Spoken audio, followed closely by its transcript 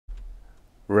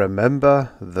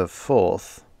Remember the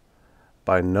 4th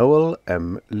by Noel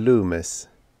M. Loomis.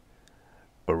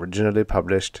 Originally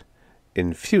published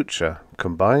in Future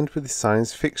combined with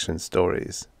Science Fiction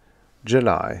Stories,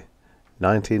 July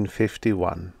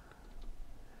 1951.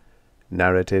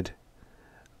 Narrated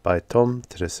by Tom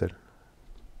Trussel.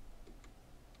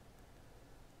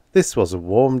 This was a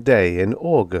warm day in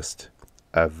August,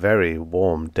 a very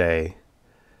warm day.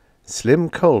 Slim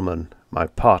Coleman, my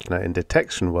partner in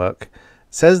detection work,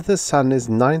 says the sun is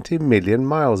 90 million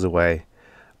miles away,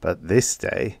 but this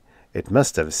day it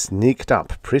must have sneaked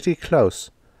up pretty close.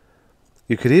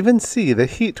 You could even see the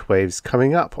heat waves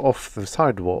coming up off the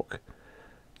sidewalk.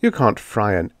 You can't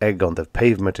fry an egg on the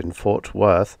pavement in Fort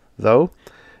Worth, though,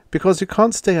 because you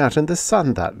can't stay out in the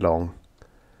sun that long.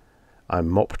 I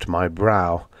mopped my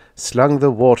brow, slung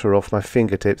the water off my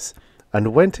fingertips,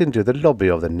 and went into the lobby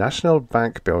of the National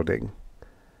Bank building.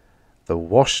 The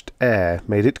washed air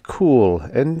made it cool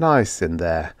and nice in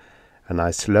there, and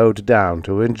I slowed down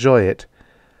to enjoy it.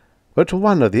 But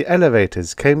one of the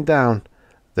elevators came down,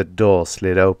 the door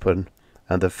slid open,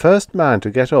 and the first man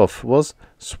to get off was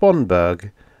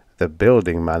Swanberg, the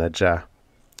building manager,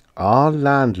 our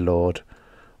landlord,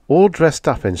 all dressed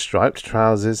up in striped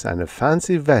trousers and a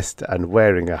fancy vest and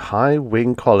wearing a high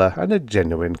wing collar and a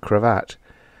genuine cravat.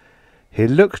 He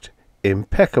looked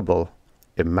impeccable,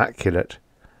 immaculate,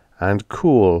 and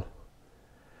cool.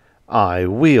 I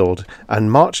wheeled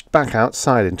and marched back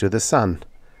outside into the sun.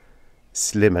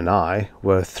 Slim and I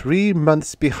were 3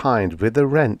 months behind with the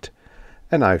rent,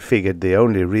 and I figured the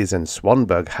only reason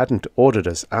Swanberg hadn't ordered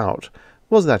us out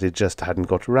was that he just hadn't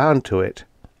got round to it.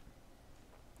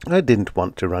 I didn't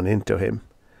want to run into him.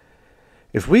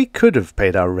 If we could have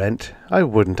paid our rent, I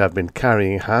wouldn't have been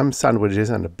carrying ham sandwiches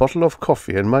and a bottle of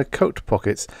coffee in my coat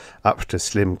pockets up to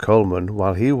Slim Coleman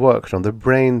while he worked on the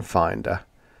brain finder.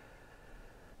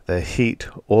 The heat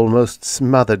almost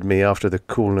smothered me after the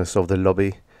coolness of the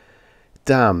lobby.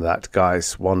 Damn that guy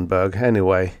Swanberg,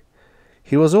 anyway.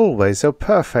 He was always so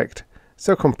perfect,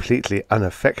 so completely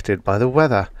unaffected by the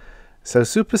weather, so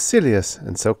supercilious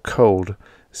and so cold,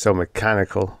 so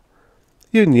mechanical.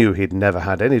 You knew he'd never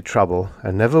had any trouble,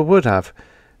 and never would have,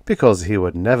 because he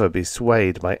would never be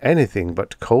swayed by anything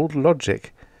but cold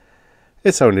logic.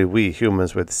 It's only we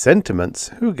humans with sentiments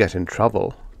who get in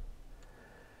trouble.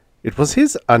 It was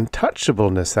his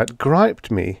untouchableness that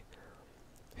griped me.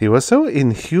 He was so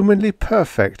inhumanly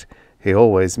perfect, he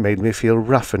always made me feel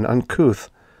rough and uncouth.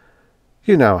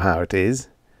 You know how it is.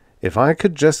 If I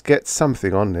could just get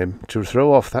something on him to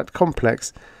throw off that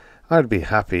complex, I'd be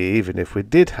happy even if we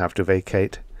did have to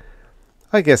vacate.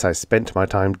 I guess I spent my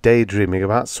time daydreaming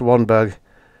about Swanberg.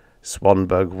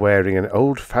 Swanberg wearing an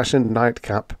old-fashioned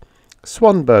nightcap.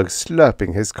 Swanberg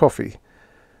slurping his coffee.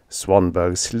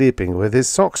 Swanberg sleeping with his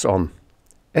socks on.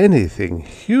 Anything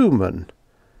human.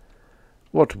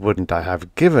 What wouldn't I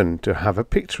have given to have a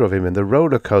picture of him in the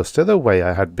roller coaster the way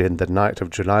I had been the night of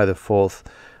July the 4th,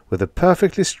 with a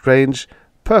perfectly strange,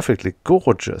 perfectly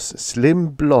gorgeous, slim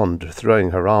blonde throwing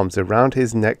her arms around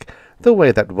his neck the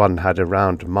way that one had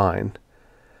around mine.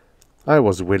 I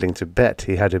was willing to bet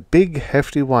he had a big,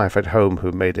 hefty wife at home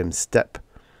who made him step.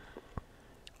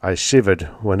 I shivered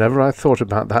whenever I thought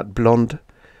about that blonde.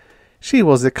 She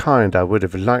was the kind I would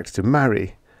have liked to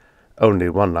marry. Only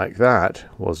one like that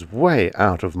was way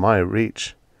out of my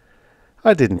reach.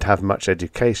 I didn't have much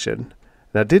education,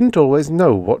 and I didn't always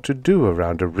know what to do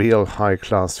around a real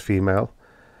high-class female.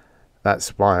 That's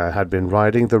why I had been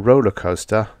riding the roller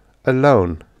coaster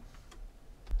alone.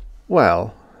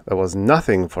 Well, there was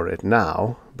nothing for it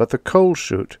now but the coal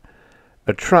chute.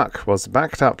 A truck was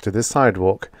backed up to the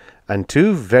sidewalk, and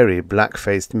 2 very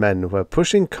black-faced men were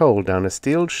pushing coal down a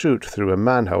steel chute through a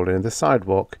manhole in the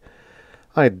sidewalk.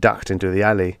 I ducked into the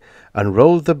alley, and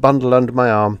rolled the bundle under my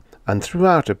arm, and threw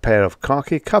out a pair of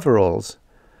khaki coveralls.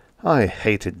 I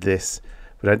hated this,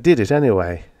 but I did it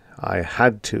anyway. I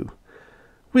had to.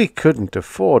 We couldn't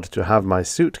afford to have my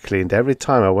suit cleaned every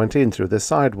time I went in through the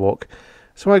sidewalk,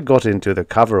 so I got into the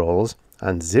coveralls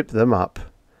and zipped them up.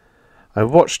 I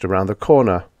watched around the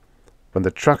corner. When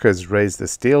the truckers raised the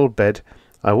steel bed,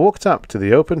 I walked up to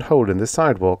the open hole in the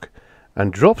sidewalk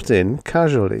and dropped in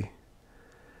casually.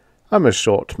 I'm a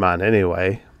short man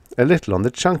anyway, a little on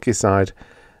the chunky side,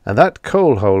 and that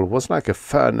coal hole was like a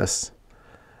furnace.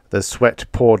 The sweat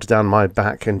poured down my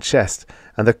back and chest,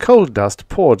 and the coal dust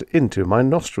poured into my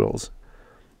nostrils.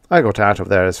 I got out of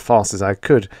there as fast as I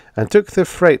could, and took the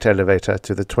freight elevator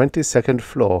to the 22nd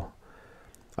floor.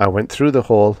 I went through the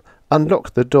hall,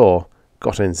 unlocked the door,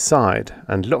 got inside,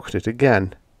 and locked it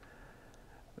again.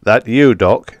 "That you,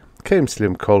 Doc?" came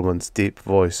Slim Coleman's deep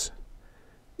voice.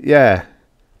 "Yeah."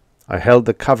 I held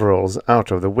the coveralls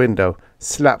out of the window,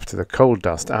 slapped the coal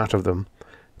dust out of them,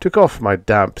 took off my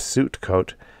damp suit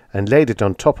coat and laid it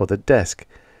on top of the desk,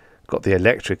 got the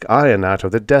electric iron out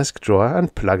of the desk drawer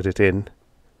and plugged it in.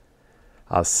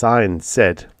 Our sign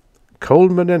said,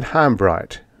 Coleman and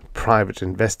Hambright, private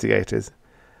investigators,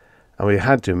 and we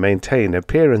had to maintain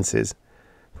appearances,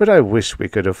 but I wish we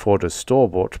could afford a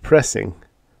store-bought pressing.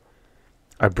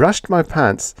 I brushed my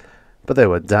pants, but they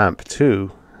were damp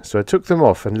too, so I took them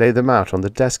off and laid them out on the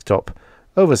desktop,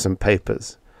 over some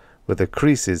papers, with the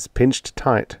creases pinched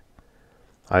tight.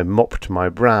 I mopped my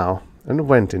brow and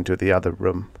went into the other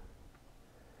room.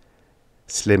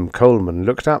 Slim Coleman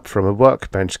looked up from a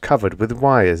workbench covered with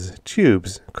wires,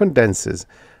 tubes, condensers,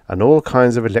 and all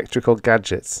kinds of electrical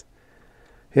gadgets.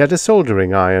 He had a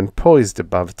soldering iron poised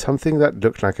above something that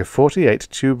looked like a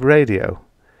 48-tube radio.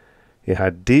 He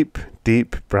had deep,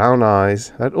 deep brown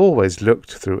eyes that always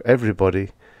looked through everybody,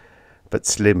 but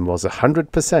Slim was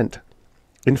 100%.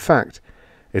 In fact,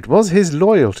 it was his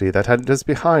loyalty that had us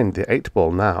behind the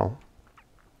 8-ball now.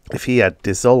 If he had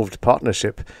dissolved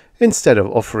partnership, instead of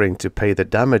offering to pay the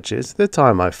damages the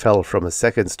time I fell from a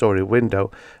second-story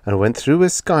window and went through a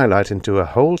skylight into a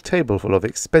whole tableful of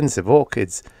expensive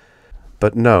orchids.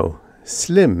 But no,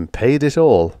 Slim paid it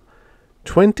all,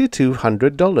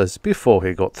 $2,200 before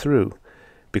he got through,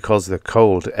 because the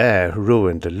cold air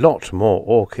ruined a lot more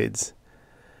orchids.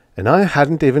 And I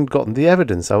hadn't even gotten the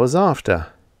evidence I was after.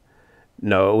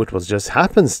 No, it was just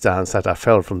happenstance that I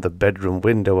fell from the bedroom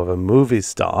window of a movie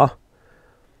star.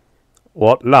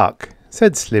 "What luck?"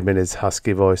 said Slim in his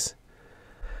husky voice.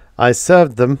 "I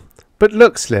served them. But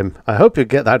look, Slim, I hope you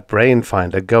get that brain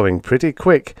finder going pretty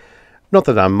quick. Not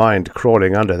that I mind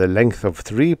crawling under the length of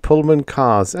 3 Pullman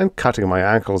cars and cutting my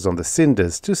ankles on the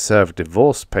cinders to serve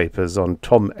divorce papers on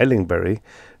Tom Ellingbury,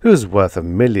 who's worth $1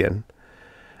 million.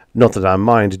 Not that I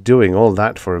mind doing all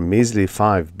that for a measly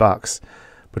 $5,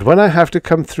 but when I have to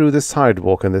come through the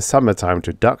sidewalk in the summertime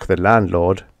to duck the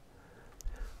landlord—"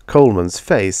 Coleman's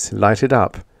face lighted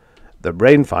up. "The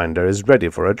brain finder is ready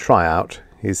for a tryout,"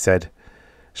 he said.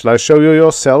 "Shall I show you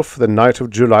yourself the night of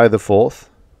July the 4th?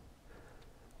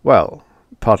 Well,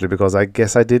 partly because I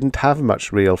guess I didn't have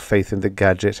much real faith in the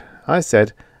gadget, I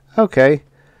said, "Okay,"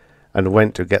 and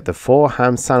went to get the 4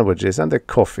 ham sandwiches and the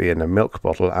coffee and a milk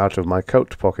bottle out of my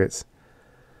coat pockets.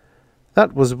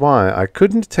 That was why I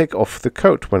couldn't take off the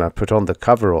coat when I put on the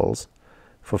coveralls,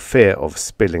 for fear of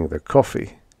spilling the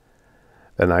coffee.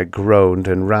 Then I groaned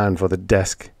and ran for the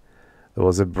desk. There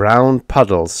was a brown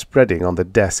puddle spreading on the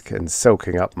desk and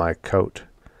soaking up my coat.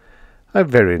 I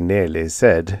very nearly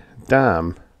said,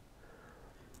 "Damn."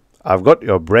 "I've got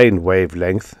your brain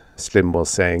wavelength," Slim was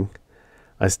saying.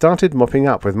 I started mopping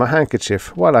up with my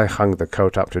handkerchief while I hung the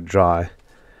coat up to dry.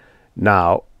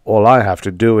 "Now, all I have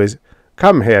to do is—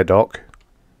 Come here, Doc."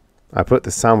 I put the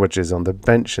sandwiches on the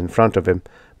bench in front of him,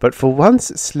 but for once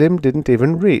Slim didn't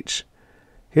even reach.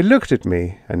 He looked at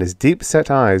me, and his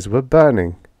deep-set eyes were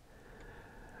burning.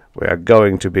 "We are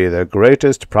going to be the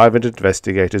greatest private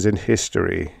investigators in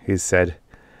history," he said.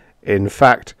 "In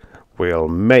fact, we'll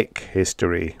make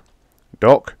history.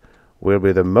 Doc, we'll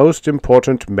be the most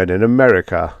important men in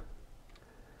America."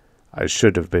 I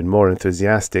should have been more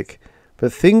enthusiastic,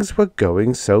 but things were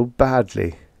going so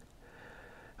badly.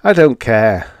 "I don't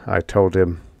care," I told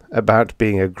him, "about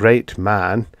being a great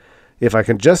man, if I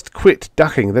can just quit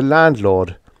ducking the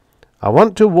landlord. I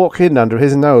want to walk in under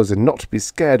his nose and not be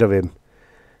scared of him.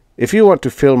 If you want to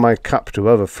fill my cup to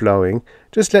overflowing,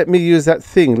 just let me use that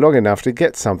thing long enough to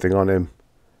get something on him."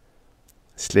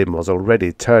 Slim was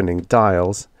already turning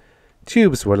dials.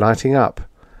 Tubes were lighting up.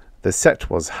 The set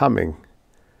was humming.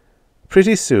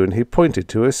 Pretty soon he pointed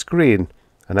to a screen,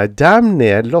 and I damn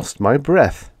near lost my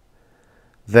breath.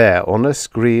 There on a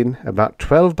screen, about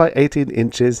 12 by 18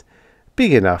 inches,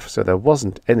 big enough so there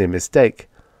wasn't any mistake,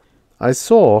 I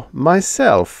saw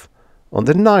myself on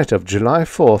the night of July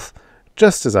 4th,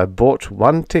 just as I bought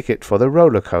 1 ticket for the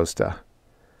roller coaster.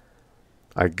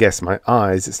 I guess my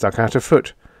eyes stuck out a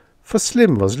foot, for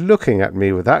Slim was looking at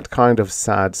me with that kind of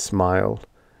sad smile.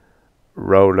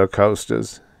 "Roller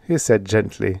coasters," he said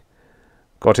gently.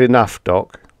 "Got enough,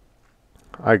 Doc?"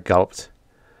 I gulped.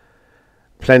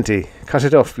 "Plenty. Cut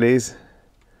it off, please."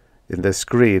 In the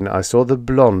screen I saw the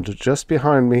blonde just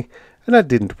behind me, and I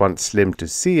didn't want Slim to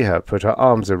see her put her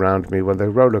arms around me when the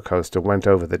roller coaster went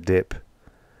over the dip.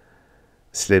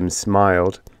 Slim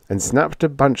smiled and snapped a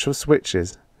bunch of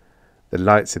switches. The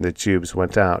lights in the tubes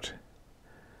went out.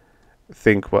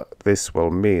 "Think what this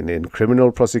will mean in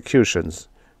criminal prosecutions,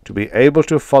 to be able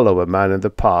to follow a man in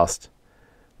the past.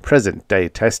 Present-day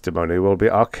testimony will be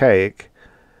archaic.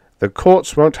 The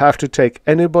courts won't have to take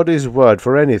anybody's word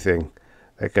for anything.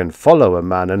 They can follow a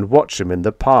man and watch him in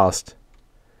the past.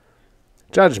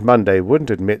 Judge Monday wouldn't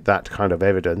admit that kind of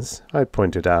evidence, I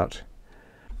pointed out.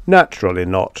 Naturally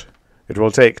not. It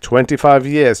will take 25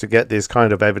 years to get this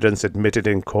kind of evidence admitted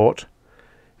in court.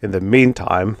 In the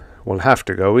meantime, we'll have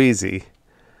to go easy.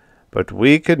 But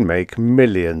we can make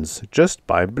millions just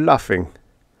by bluffing.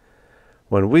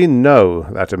 When we know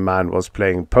that a man was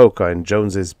playing poker in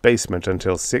Jones's basement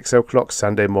until 6 o'clock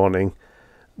Sunday morning,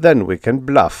 then we can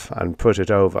bluff and put it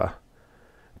over.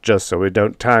 Just so we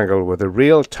don't tangle with a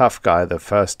real tough guy the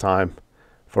first time.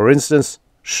 For instance,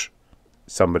 shh,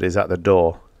 somebody's at the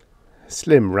door.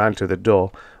 Slim ran to the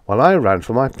door, while I ran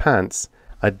for my pants.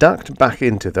 I ducked back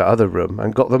into the other room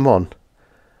and got them on.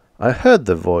 I heard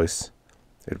the voice.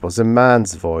 It was a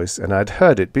man's voice, and I'd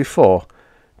heard it before,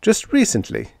 just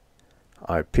recently.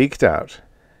 I peeked out.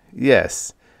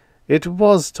 Yes, it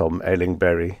was Tom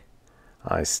Ellingberry.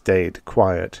 I stayed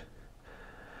quiet.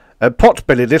 "A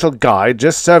pot-bellied little guy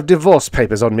just served divorce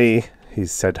papers on me," he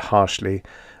said harshly.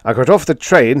 "I got off the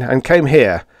train and came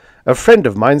here. A friend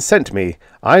of mine sent me.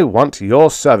 I want your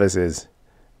services."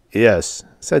 "Yes,"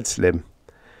 said Slim.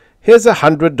 "Here's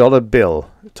 $100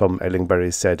 bill," Tom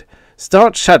Ellingberry said.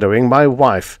 "Start shadowing my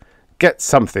wife. Get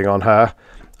something on her.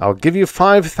 I'll give you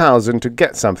 5,000 to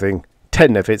get something.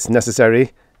 10 if it's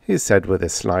necessary," he said with a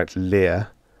slight leer.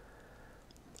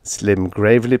 Slim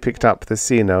gravely picked up the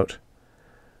C-note.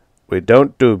 "We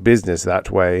don't do business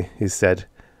that way," he said.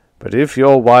 "But if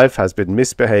your wife has been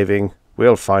misbehaving,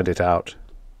 we'll find it out."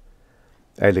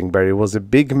 Ellingberry was a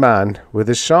big man with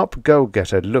a sharp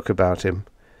go-getter look about him.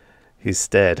 He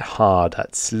stared hard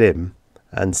at Slim,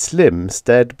 and Slim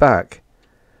stared back.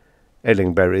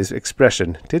 Ellingberry's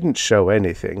expression didn't show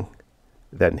anything.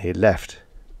 Then he left.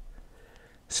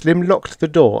 Slim locked the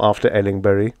door after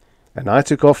Ellingberry, and I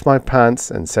took off my pants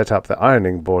and set up the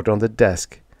ironing board on the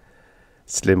desk.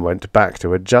 Slim went back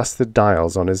to adjust the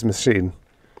dials on his machine.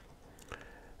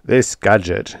 "This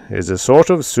gadget is a sort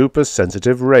of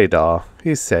super-sensitive radar,"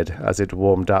 he said as it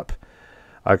warmed up.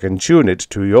 "I can tune it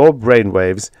to your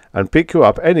brainwaves and pick you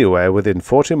up anywhere within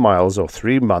 40 miles or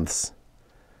 3 months.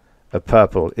 A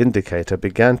purple indicator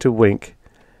began to wink.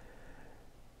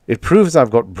 "It proves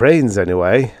I've got brains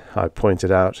anyway," I pointed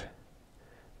out.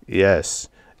 "Yes,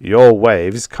 your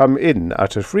waves come in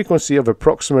at a frequency of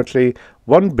approximately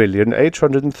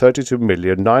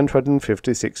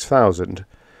 1,832,956,000.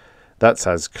 That's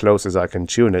as close as I can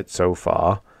tune it so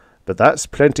far, but that's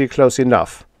plenty close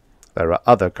enough. There are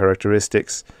other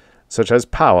characteristics, such as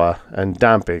power and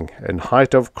damping and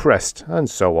height of crest and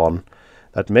so on,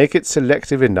 that make it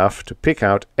selective enough to pick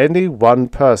out any one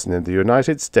person in the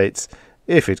United States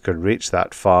if it could reach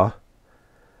that far."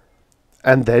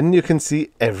 "And then you can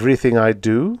see everything I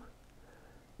do?"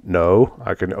 "No,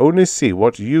 I can only see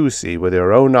what you see with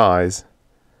your own eyes."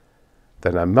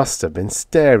 Then I must have been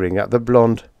staring at the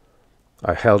blonde.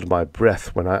 I held my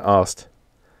breath when I asked,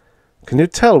 "Can you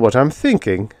tell what I'm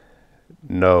thinking?"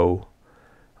 "No,"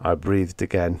 I breathed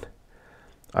again.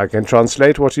 "I can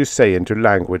translate what you say into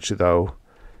language, though.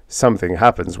 Something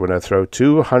happens when I throw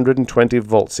 220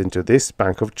 volts into this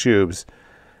bank of tubes.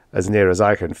 As near as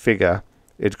I can figure,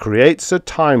 it creates a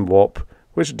time warp,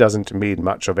 which doesn't mean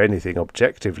much of anything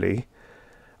objectively.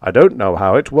 I don't know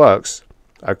how it works.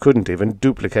 I couldn't even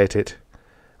duplicate it.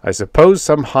 I suppose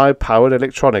some high-powered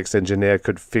electronics engineer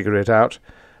could figure it out,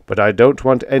 but I don't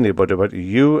want anybody but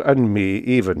you and me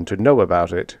even to know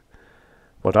about it.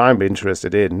 What I'm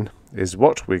interested in is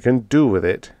what we can do with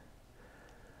it."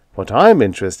 "What I'm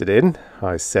interested in,"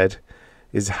 I said,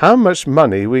 "is how much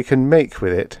money we can make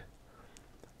with it."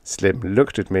 Slim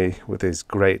looked at me with his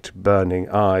great burning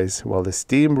eyes while the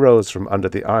steam rose from under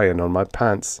the iron on my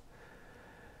pants.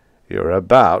 "You're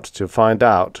about to find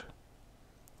out."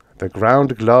 The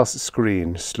ground glass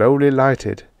screen slowly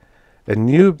lighted. A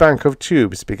new bank of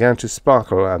tubes began to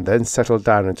sparkle and then settled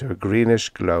down into a greenish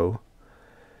glow.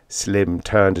 Slim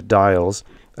turned dials,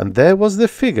 and there was the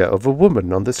figure of a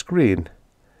woman on the screen.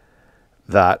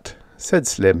 "That," said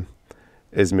Slim,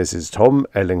 "is Mrs. Tom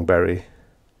Ellingberry."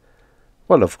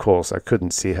 Well, of course, I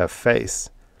couldn't see her face.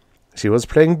 She was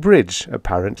playing bridge,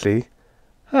 apparently.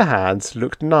 Her hands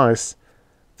looked nice.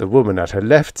 The woman at her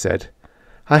left said,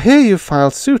 "I hear you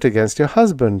filed suit against your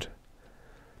husband."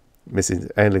 Mrs.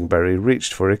 Ellingberry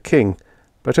reached for a king,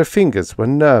 but her fingers were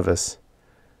nervous.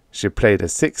 She played a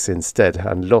 6 instead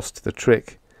and lost the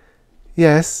trick.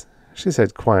 "Yes," she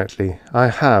said quietly, "I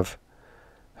have."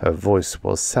 Her voice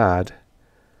was sad.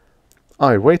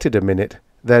 I waited a minute,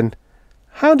 then,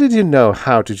 "How did you know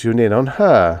how to tune in on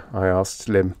her?" I asked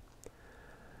Slim.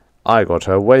 "I got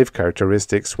her wave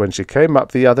characteristics when she came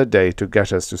up the other day to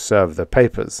get us to serve the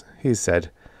papers," he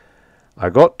said. I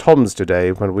got Tom's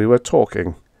today when we were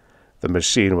talking. The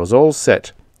machine was all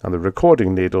set, and the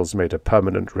recording needles made a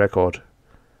permanent record.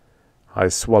 I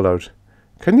swallowed.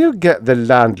 Can you get the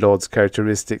landlord's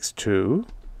characteristics too?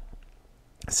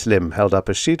 Slim held up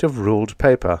a sheet of ruled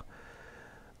paper.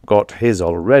 Got his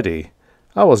already.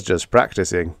 I was just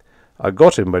practicing. I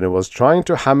got him when he was trying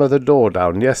to hammer the door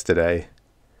down yesterday.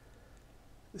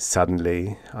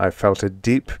 Suddenly, I felt a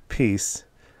deep peace.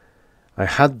 I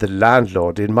had the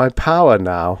landlord in my power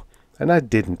now, and I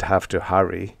didn't have to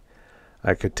hurry.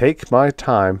 I could take my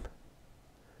time.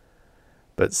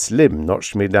 But Slim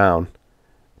notched me down.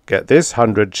 Get this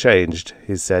 100 changed,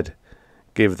 he said.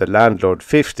 Give the landlord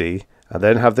 50, and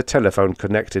then have the telephone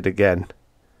connected again.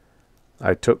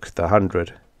 I took the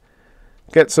 100.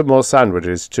 Get some more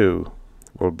sandwiches, too.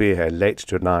 We'll be here late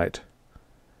tonight.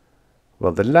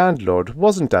 Well, the landlord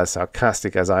wasn't as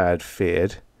sarcastic as I had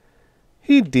feared.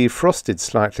 He defrosted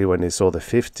slightly when he saw the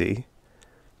 50.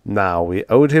 Now we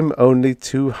owed him only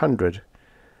 200.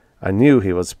 I knew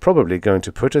he was probably going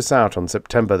to put us out on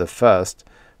September the 1st,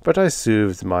 but I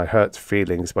soothed my hurt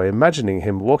feelings by imagining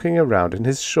him walking around in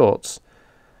his shorts.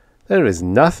 There is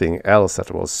nothing else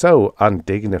that will so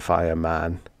undignify a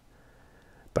man.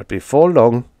 But before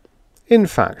long, in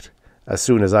fact, as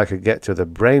soon as I could get to the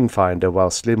brain finder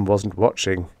while Slim wasn't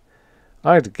watching,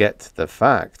 I'd get the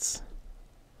facts.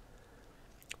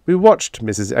 We watched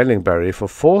Mrs. Ellingbury for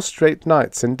 4 straight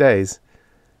nights and days.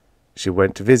 She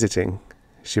went visiting.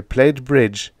 She played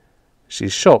bridge. She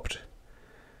shopped.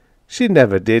 She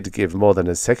never did give more than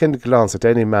a second glance at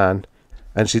any man,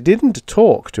 and she didn't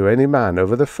talk to any man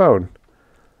over the phone.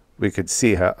 We could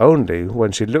see her only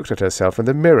when she looked at herself in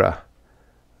the mirror.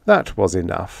 That was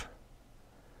enough.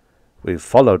 We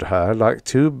followed her like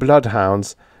 2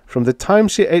 bloodhounds from the time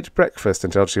she ate breakfast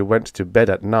until she went to bed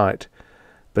at night,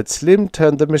 but Slim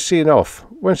turned the machine off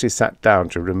when she sat down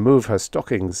to remove her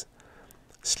stockings.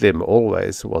 Slim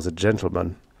always was a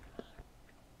gentleman.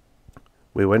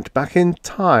 We went back in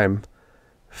time,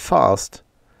 fast,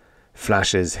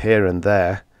 flashes here and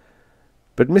there.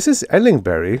 But Mrs.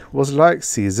 Ellingbury was like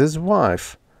Caesar's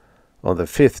wife. On the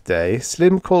 5th day,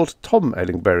 Slim called Tom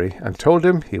Ellingbury and told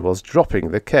him he was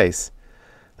dropping the case,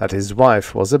 that his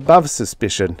wife was above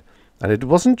suspicion, and it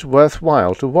wasn't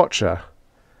worthwhile to watch her.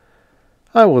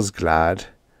 I was glad,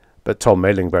 but Tom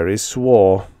Ellingbury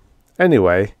swore.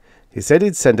 Anyway, he said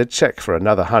he'd send a cheque for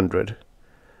another 100.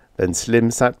 Then Slim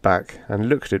sat back and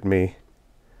looked at me.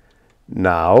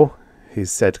 Now, he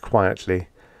said quietly,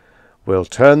 we'll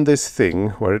turn this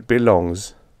thing where it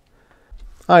belongs.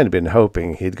 I'd been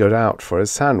hoping he'd go out for a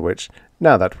sandwich,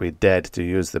 now that we dared to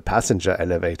use the passenger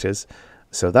elevators,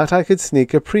 so that I could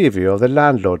sneak a preview of the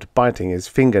landlord biting his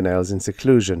fingernails in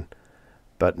seclusion.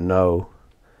 But no.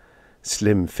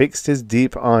 Slim fixed his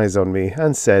deep eyes on me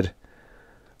and said,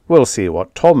 We'll see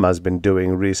what Tom has been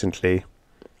doing recently.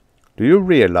 Do you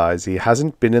realize he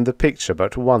hasn't been in the picture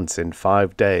but once in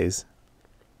 5 days?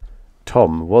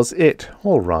 Tom was it,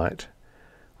 all right.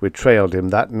 We trailed him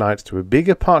that night to a big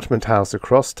apartment house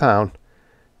across town.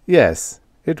 Yes,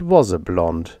 it was a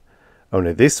blonde,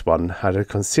 only this one had a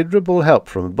considerable help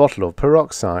from a bottle of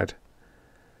peroxide.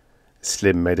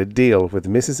 Slim made a deal with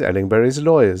Mrs. Ellingbury's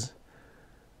lawyers.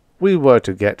 We were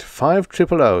to get 5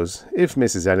 triple O's if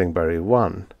Mrs. Ellingbury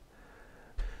won.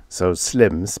 So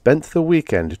Slim spent the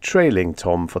weekend trailing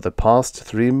Tom for the past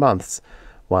 3 months,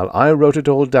 while I wrote it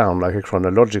all down like a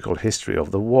chronological history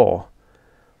of the war.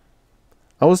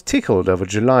 I was tickled over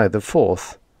July the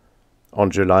 4th. On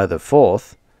July the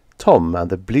 4th, Tom and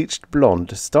the bleached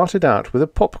blonde started out with a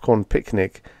popcorn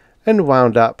picnic and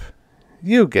wound up,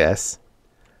 you guess,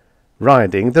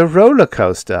 riding the roller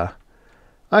coaster.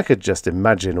 I could just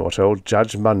imagine what old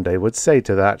Judge Monday would say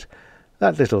to that.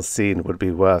 That little scene would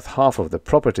be worth half of the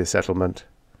property settlement.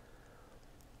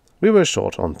 We were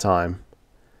short on time.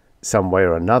 Some way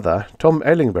or another, Tom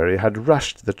Ellingbury had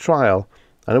rushed the trial,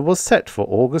 and it was set for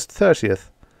August 30th.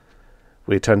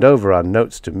 We turned over our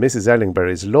notes to Mrs.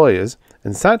 Ellingbury's lawyers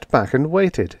and sat back and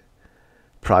waited.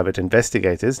 Private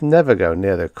investigators never go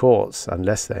near the courts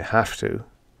unless they have to.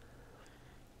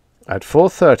 At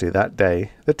 4:30 that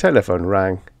day, the telephone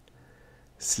rang.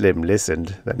 Slim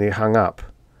listened, then he hung up.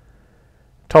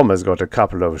 Tom has got a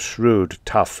couple of shrewd,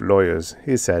 tough lawyers,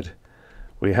 he said.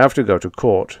 We have to go to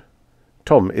court.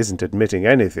 Tom isn't admitting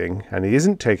anything, and he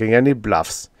isn't taking any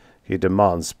bluffs. He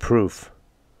demands proof.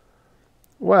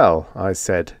 Well, I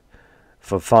said,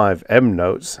 for 5 M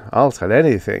notes, I'll tell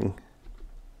anything.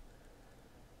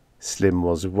 Slim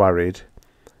was worried.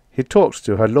 He talked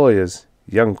to her lawyers,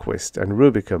 Youngquist and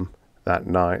Rubicam, that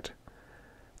night.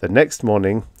 The next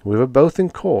morning we were both in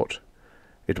court.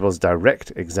 It was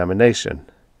direct examination.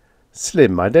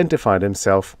 Slim identified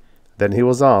himself. Then he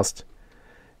was asked,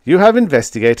 "You have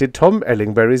investigated Tom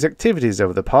Ellingberry's activities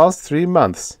over the past 3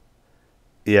 months?"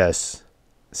 "Yes."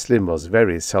 Slim was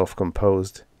very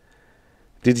self-composed.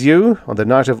 "Did you, on the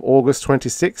night of August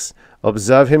 26,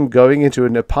 observe him going into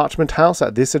an apartment house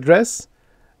at this address?"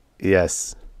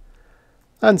 "Yes."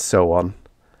 And so on.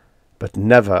 But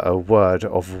never a word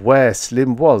of where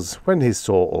Slim was when he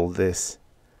saw all this.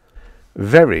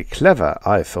 Very clever,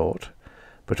 I thought.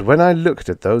 But when I looked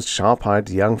at those sharp-eyed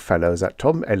young fellows at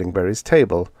Tom Ellingberry's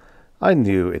table, I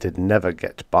knew it'd never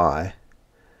get by.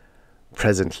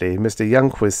 Presently Mr.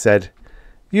 Youngquist said,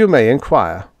 "You may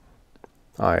inquire."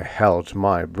 I held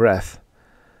my breath.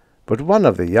 But one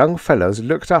of the young fellows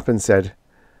looked up and said,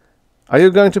 "Are you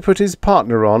going to put his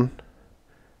partner on?"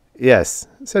 "Yes,"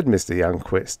 said Mr.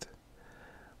 Youngquist.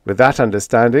 "With that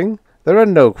understanding, there are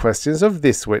no questions of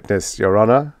this witness, Your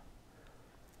Honour."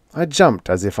 I jumped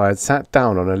as if I had sat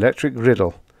down on an electric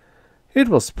riddle. It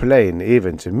was plain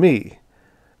even to me.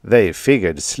 They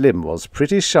figured Slim was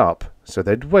pretty sharp, so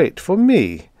they'd wait for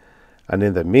me, and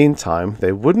in the meantime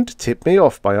they wouldn't tip me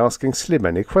off by asking Slim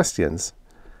any questions.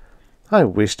 I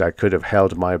wished I could have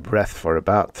held my breath for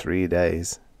about 3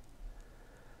 days.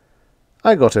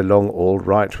 I got along all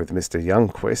right with Mr.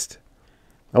 Youngquist.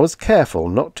 I was careful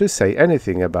not to say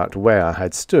anything about where I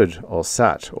had stood or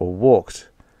sat or walked.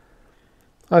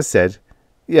 I said,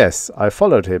 yes, I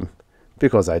followed him,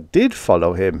 because I did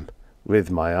follow him,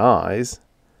 with my eyes.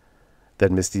 Then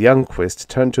Mr. Youngquist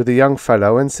turned to the young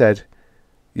fellow and said,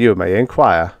 "You may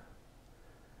inquire."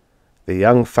 The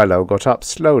young fellow got up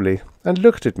slowly and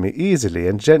looked at me easily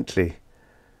and gently.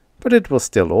 But it was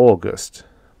still August.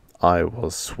 I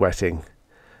was sweating.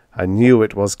 I knew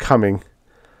it was coming.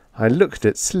 I looked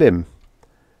at Slim.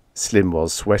 Slim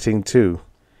was sweating too.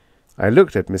 I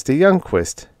looked at Mr.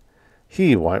 Youngquist.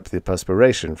 He wiped the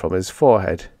perspiration from his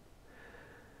forehead.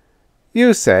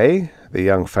 "You say," the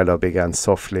young fellow began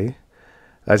softly,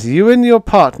 "that you and your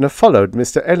partner followed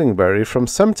Mr. Ellingberry from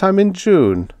sometime in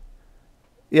June?"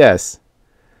 "Yes."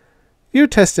 "You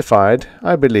testified,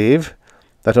 I believe,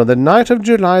 that on the night of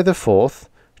July the 4th,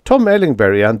 Tom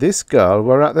Ellingberry and this girl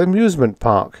were at the amusement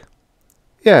park?"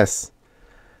 "Yes."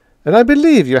 "And I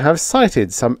believe you have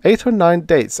cited some 8 or 9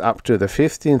 dates up to the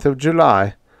 15th of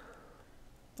July.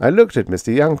 I looked at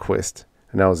Mr. Youngquist,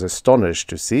 and I was astonished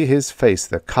to see his face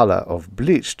the colour of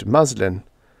bleached muslin.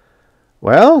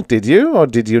 "Well, did you or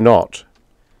did you not?"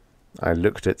 I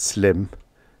looked at Slim.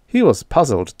 He was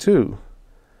puzzled too.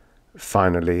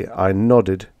 Finally I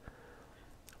nodded.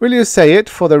 "Will you say it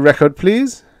for the record,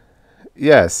 please?"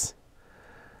 "Yes."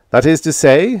 "That is to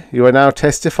say, you are now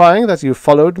testifying that you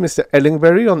followed Mr.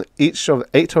 Ellingberry on each of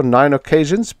 8 or 9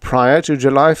 occasions prior to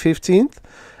July 15th,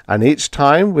 and each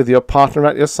time with your partner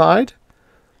at your side?"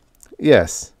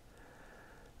 "Yes."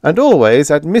 "And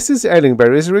always at Mrs.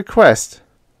 Ellingberry's request?"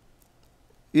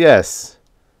 "Yes."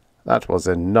 That was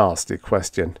a nasty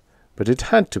question, but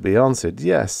it had to be answered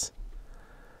yes.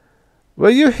 "Were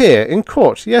you here in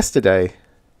court yesterday?"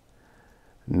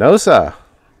 "No, sir."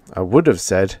 I would have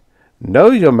said,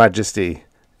 "No, Your Majesty,"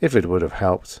 if it would have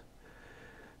helped.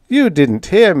 "You didn't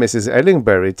hear Mrs.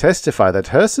 Ellingberry testify that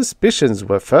her suspicions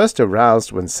were first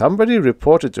aroused when somebody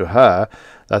reported to her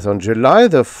that on July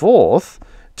the 4th,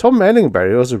 Tom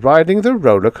Ellingberry was riding the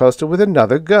roller coaster with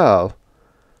another girl?"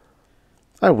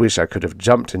 I wish I could have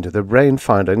jumped into the brain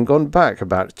finder and gone back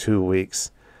about 2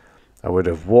 weeks. I would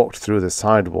have walked through the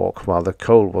sidewalk while the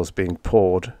coal was being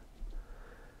poured.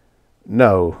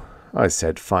 "No," I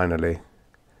said finally.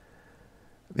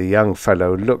 The young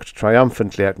fellow looked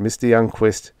triumphantly at Mr.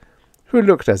 Youngquist, who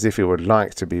looked as if he would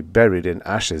like to be buried in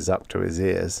ashes up to his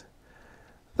ears.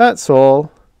 "That's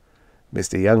all."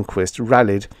 Mr. Youngquist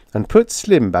rallied and put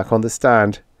Slim back on the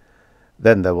stand.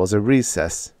 Then there was a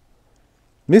recess.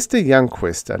 Mr.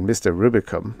 Youngquist and Mr.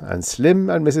 Rubicam and Slim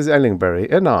and Mrs. Ellingberry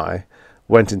and I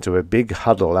went into a big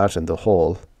huddle out in the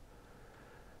hall.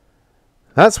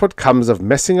 "That's what comes of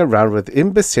messing around with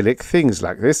imbecilic things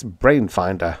like this brain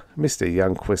finder," Mr.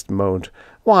 Youngquist moaned.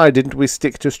 "Why didn't we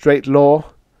stick to straight law?"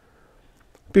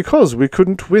 "Because we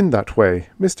couldn't win that way,"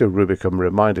 Mr. Rubicam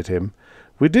reminded him.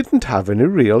 "We didn't have any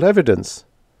real evidence."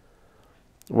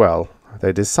 Well,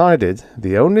 they decided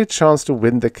the only chance to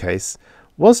win the case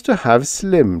was to have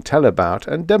Slim tell about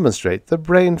and demonstrate the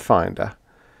brain finder.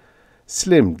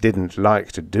 Slim didn't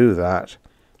like to do that,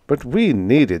 but we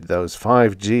needed those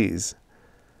 5 Gs.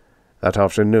 That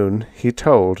afternoon he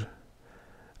told.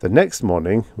 The next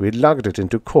morning we lugged it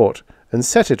into court and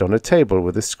set it on a table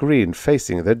with a screen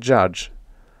facing the judge.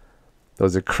 There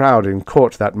was a crowd in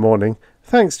court that morning,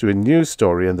 thanks to a news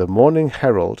story in the Morning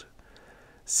Herald.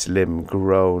 Slim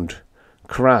groaned.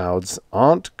 crowds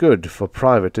aren't good for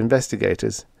private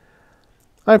investigators.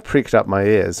 I pricked up my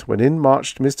ears when in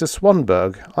marched Mr.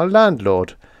 Swanberg, our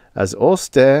landlord, as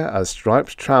austere as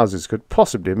striped trousers could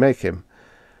possibly make him,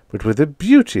 but with a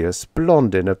beauteous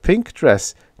blonde in a pink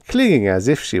dress clinging as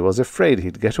if she was afraid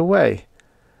he'd get away.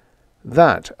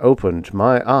 That opened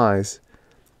my eyes.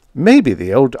 Maybe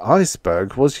the old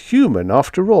iceberg was human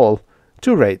after all,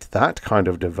 to rate that kind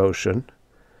of devotion.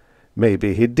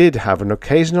 Maybe he did have an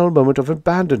occasional moment of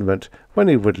abandonment when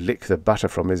he would lick the butter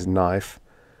from his knife.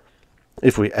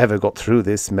 If we ever got through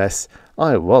this mess,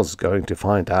 I was going to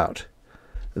find out.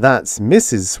 "That's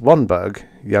Mrs. Swanberg,"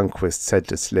 Youngquist said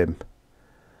to Slim.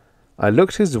 I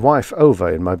looked his wife over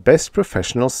in my best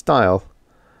professional style.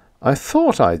 I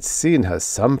thought I'd seen her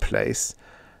someplace,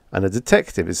 and a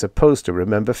detective is supposed to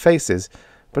remember faces,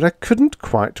 but I couldn't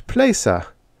quite place her.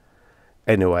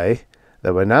 Anyway,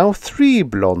 there were now 3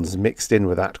 blondes mixed in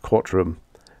with that courtroom,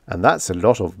 and that's a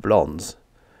lot of blondes.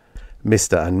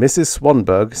 Mr. and Mrs.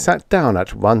 Swanberg sat down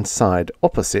at one side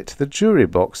opposite the jury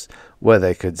box, where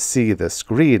they could see the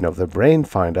screen of the brain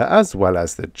finder as well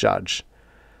as the judge.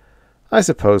 I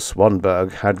suppose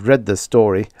Swanberg had read the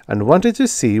story and wanted to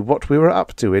see what we were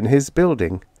up to in his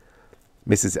building.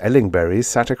 Mrs. Ellingberry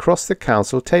sat across the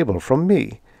counsel table from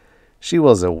me. She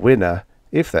was a winner,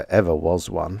 if there ever was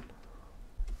one.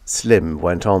 Slim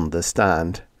went on the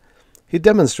stand. He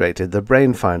demonstrated the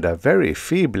brain finder very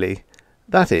feebly,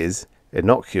 that is,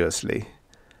 innocuously.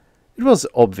 It was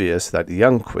obvious that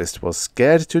Youngquist was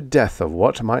scared to death of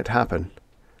what might happen.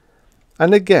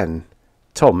 And again,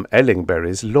 Tom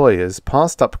Ellingberry's lawyers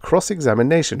passed up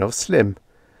cross-examination of Slim.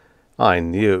 I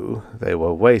knew they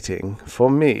were waiting for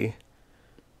me.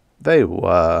 They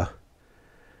were.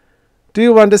 "Do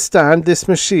you understand this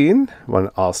machine?" one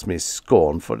asked me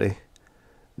scornfully.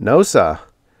 "No, sir."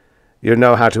 "You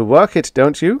know how to work it,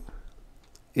 don't you?"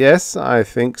 "Yes, I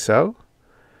think so."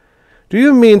 "Do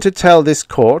you mean to tell this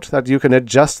court that you can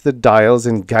adjust the dials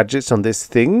and gadgets on this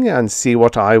thing and see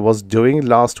what I was doing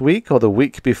last week or the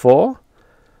week before?"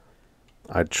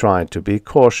 I tried to be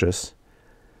cautious.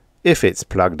 "If it's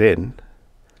plugged in."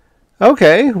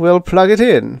 "Okay, we'll plug it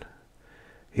in."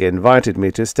 He invited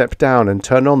me to step down and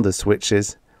turn on the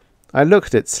switches. I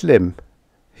looked at Slim.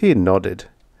 He nodded.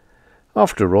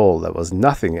 After all, there was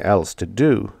nothing else to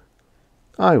do.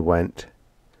 I went.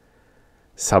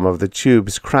 Some of the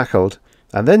tubes crackled,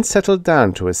 and then settled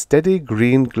down to a steady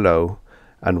green glow,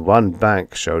 and one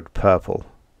bank showed purple.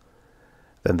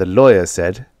 Then the lawyer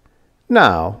said,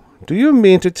 "Now, do you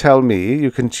mean to tell me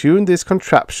you can tune this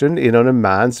contraption in on a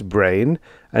man's brain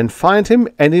and find him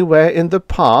anywhere in the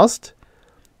past?"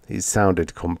 He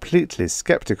sounded completely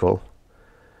skeptical.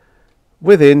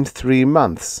 "Within 3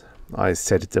 months," I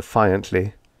said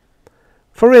defiantly.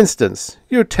 "For instance,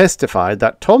 you testified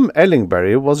that Tom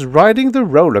Ellingberry was riding the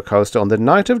roller coaster on the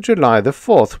night of July the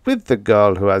 4th with the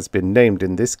girl who has been named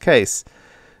in this case.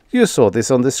 You saw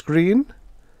this on the screen?"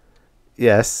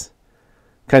 "Yes."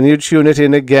 "Can you tune it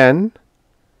in again?"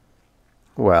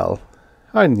 Well,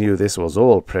 I knew this was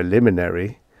all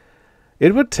preliminary.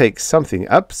 It would take something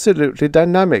absolutely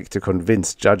dynamic to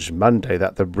convince Judge Monday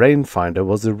that the brain finder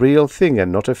was the real thing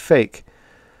and not a fake,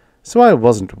 so I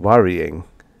wasn't worrying.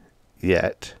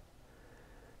 Yet.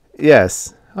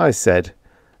 "Yes," I said,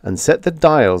 and set the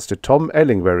dials to Tom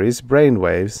Ellingberry's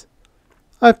brainwaves.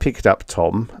 I picked up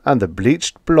Tom and the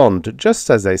bleached blonde just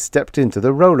as they stepped into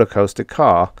the roller coaster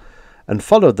car, and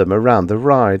followed them around the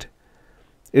ride.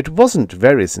 It wasn't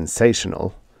very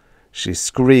sensational. She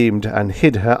screamed and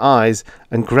hid her eyes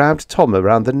and grabbed Tom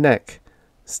around the neck.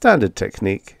 Standard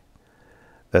technique.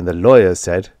 Then the lawyer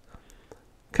said,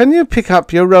 "Can you pick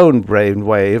up your own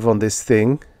brainwave on this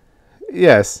thing?"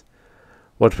 "Yes."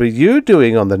 "What were you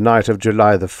doing on the night of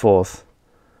July the 4th?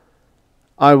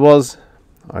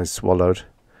 I swallowed.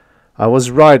 "I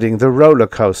was riding the roller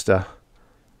coaster."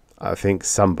 I think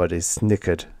somebody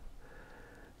snickered.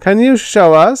 "Can you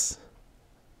show us?"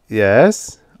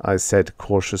 "Yes," I said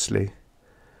cautiously.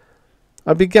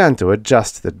 I began to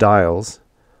adjust the dials.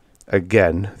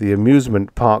 Again, the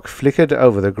amusement park flickered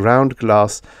over the ground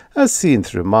glass as seen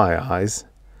through my eyes.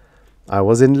 I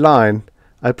was in line.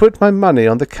 I put my money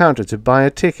on the counter to buy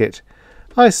a ticket.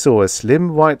 I saw a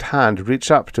slim white hand reach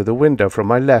up to the window from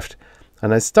my left,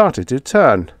 and I started to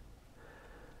turn.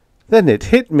 Then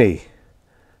it hit me.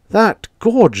 That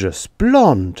gorgeous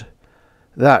blonde!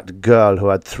 That girl who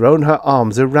had thrown her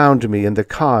arms around me in the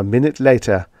car a minute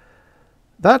later.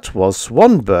 That was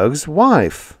Swanberg's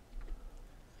wife.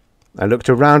 I looked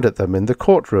around at them in the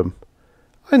courtroom.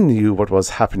 I knew what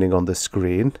was happening on the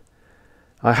screen.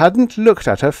 I hadn't looked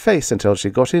at her face until she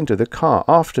got into the car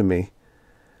after me.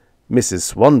 Mrs.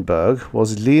 Swanberg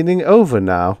was leaning over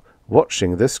now,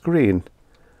 watching the screen.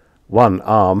 One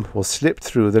arm was slipped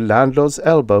through the landlord's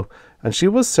elbow, and she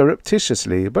was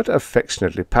surreptitiously but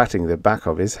affectionately patting the back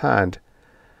of his hand.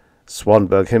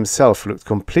 Swanberg himself looked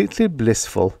completely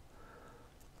blissful.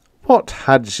 What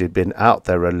had she been out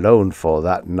there alone for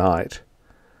that night?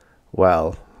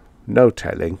 Well, no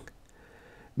telling.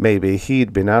 Maybe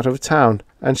he'd been out of town,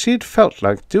 and she'd felt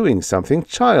like doing something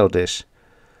childish.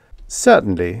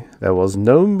 Certainly there was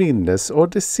no meanness or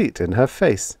deceit in her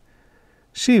face.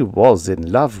 She was in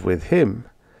love with him,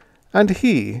 and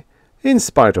he, in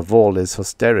spite of all his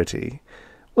austerity,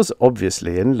 was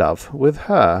obviously in love with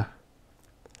her.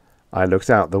 I looked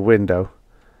out the window.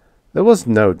 There was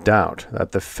no doubt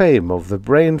that the fame of the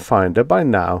brain finder by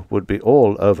now would be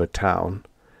all over town.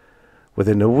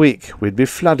 Within a week we'd be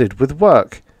flooded with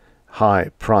work,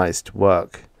 high-priced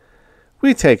work.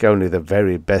 We take only the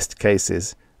very best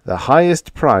cases, the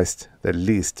highest priced, the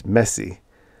least messy.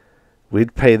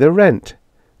 We'd pay the rent.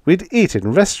 We'd eat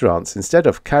in restaurants instead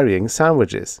of carrying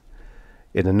sandwiches.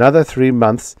 In another 3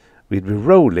 months we'd be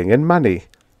rolling in money,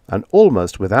 and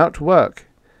almost without work.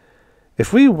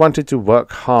 If we wanted to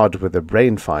work hard with the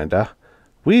brain finder,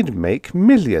 we'd make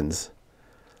millions.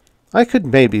 I could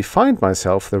maybe find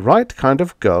myself the right kind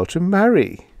of girl to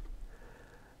marry.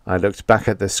 I looked back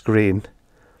at the screen.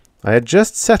 I had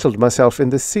just settled myself in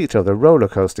the seat of the roller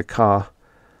coaster car.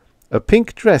 A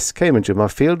pink dress came into my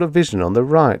field of vision on the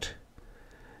right.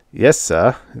 Yes,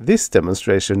 sir, this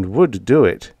demonstration would do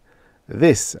it.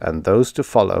 This and those to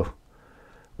follow.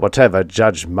 Whatever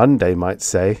Judge Monday might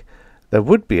say, there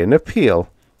would be an appeal,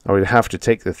 or we'd have to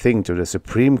take the thing to the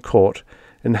Supreme Court,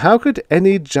 and how could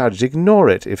any judge ignore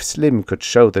it if Slim could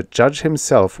show the judge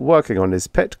himself working on his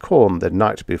pet corn the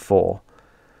night before?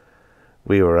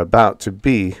 We were about to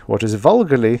be what is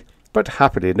vulgarly but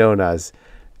happily known as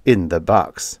in the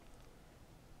box.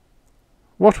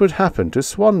 What would happen to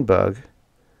Swanberg?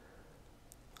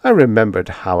 I remembered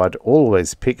how I'd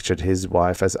always pictured his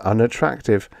wife as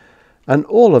unattractive, and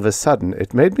all of a sudden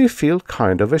it made me feel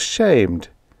kind of ashamed.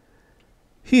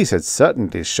 He had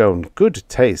certainly shown good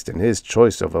taste in his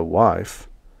choice of a wife.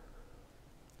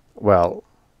 Well,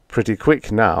 pretty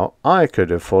quick now I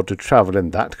could afford to travel in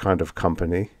that kind of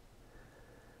company.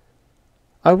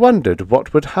 I wondered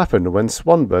what would happen when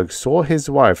Swanberg saw his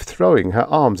wife throwing her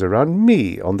arms around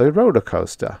me on the roller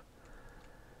coaster.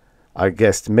 I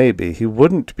guessed maybe he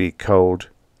wouldn't be cold.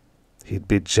 He'd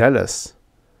be jealous.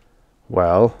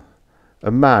 Well,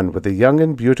 a man with a young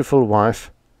and beautiful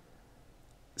wife.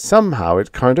 Somehow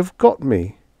it kind of got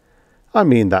me. I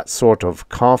mean that sort of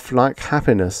calf-like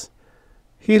happiness.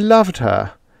 He loved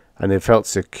her, and he felt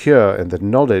secure in the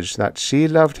knowledge that she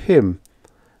loved him.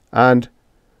 And,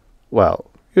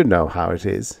 well, you know how it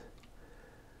is.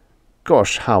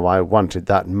 Gosh, how I wanted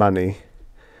that money.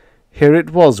 Here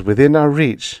it was within our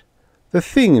reach. The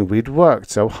thing we'd worked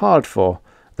so hard for,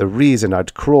 the reason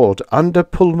I'd crawled under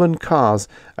Pullman cars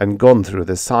and gone through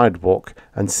the sidewalk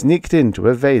and sneaked in to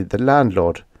evade the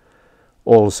landlord.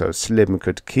 Also Slim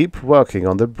could keep working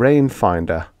on the brain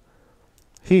finder.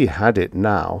 He had it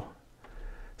now.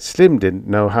 Slim didn't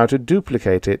know how to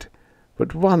duplicate it,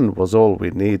 but one was all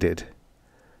we needed.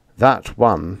 That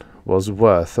one was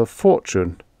worth a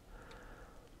fortune.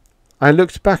 I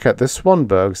looked back at the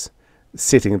Swanbergs,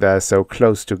 sitting there so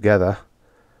close together.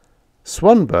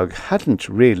 Swanberg hadn't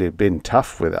really been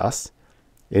tough with us.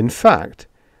 In fact,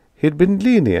 he'd been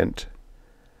lenient.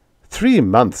 3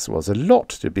 months was a lot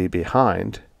to be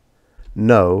behind.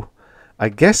 No, I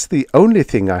guess the only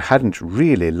thing I hadn't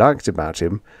really liked about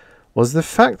him was the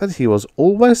fact that he was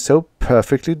always so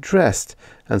perfectly dressed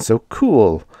and so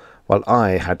cool, while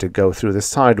I had to go through the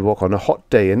sidewalk on a hot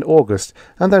day in August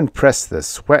and then press the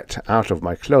sweat out of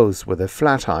my clothes with a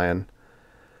flat iron.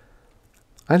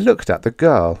 I looked at the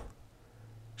girl.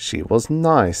 She was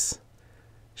nice.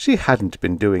 She hadn't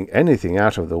been doing anything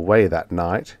out of the way that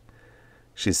night.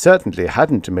 She certainly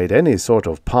hadn't made any sort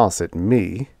of pass at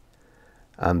me.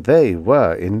 And they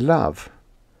were in love.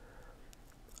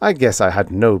 I guess I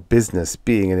had no business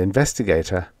being an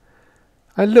investigator.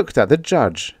 I looked at the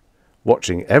judge,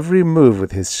 watching every move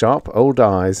with his sharp old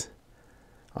eyes.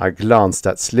 I glanced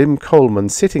at Slim Coleman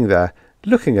sitting there,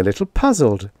 looking a little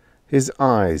puzzled, his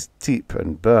eyes deep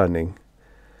and burning.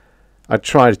 I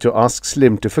tried to ask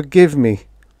Slim to forgive me.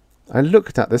 I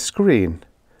looked at the screen.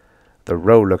 The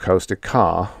roller coaster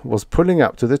car was pulling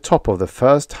up to the top of the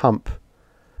first hump.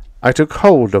 I took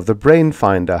hold of the brain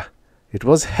finder. It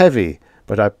was heavy,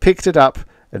 but I picked it up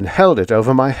and held it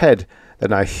over my head.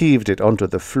 Then I heaved it onto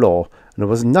the floor, and it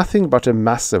was nothing but a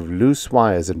mass of loose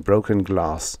wires and broken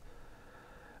glass.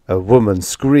 A woman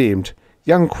screamed.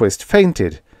 Youngquist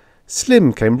fainted.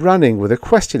 Slim came running with a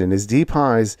question in his deep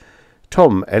eyes.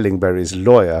 Tom Ellingberry's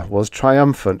lawyer was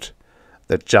triumphant.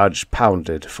 The judge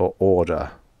pounded for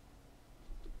order.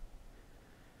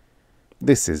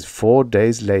 This is 4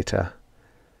 days later.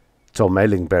 Tom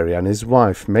Ellingberry and his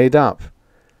wife made up.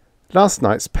 Last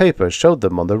night's paper showed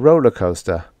them on the roller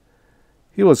coaster.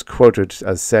 He was quoted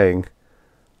as saying,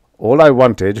 "All I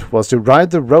wanted was to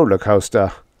ride the roller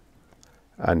coaster."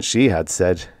 And she had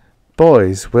said,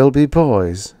 "Boys will be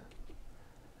boys."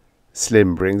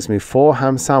 Slim brings me 4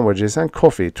 ham sandwiches and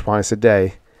coffee twice a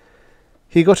day.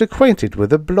 He got acquainted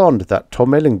with a blonde that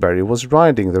Tom Ellingberry was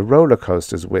riding the roller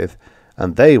coasters with,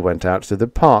 and they went out to the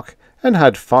park and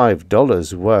had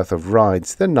 $5 worth of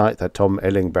rides the night that Tom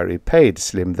Ellingberry paid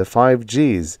Slim the 5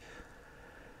 Gs.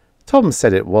 Tom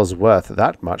said it was worth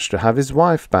that much to have his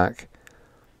wife back.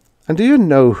 And do you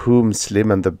know whom Slim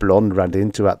and the blonde ran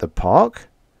into at the park?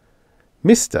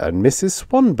 Mr. and Mrs.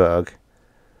 Swanberg.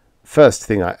 First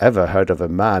thing I ever heard of a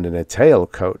man in a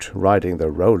tailcoat riding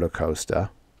the roller coaster.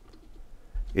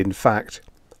 In fact,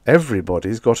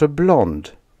 everybody's got a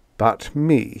blonde, but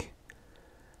me.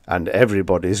 And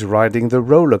everybody's riding the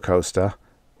roller coaster,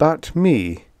 but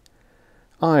me.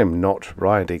 I'm not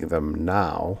riding them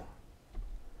now.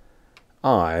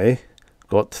 I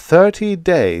got 30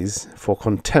 days for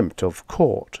contempt of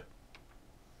court.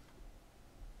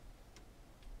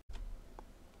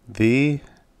 The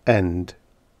end.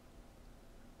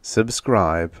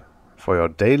 Subscribe for your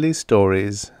daily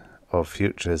stories of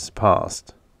futures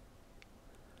past.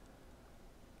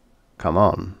 Come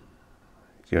on,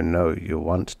 you know you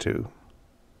want to.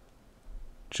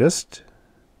 Just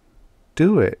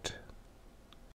do it.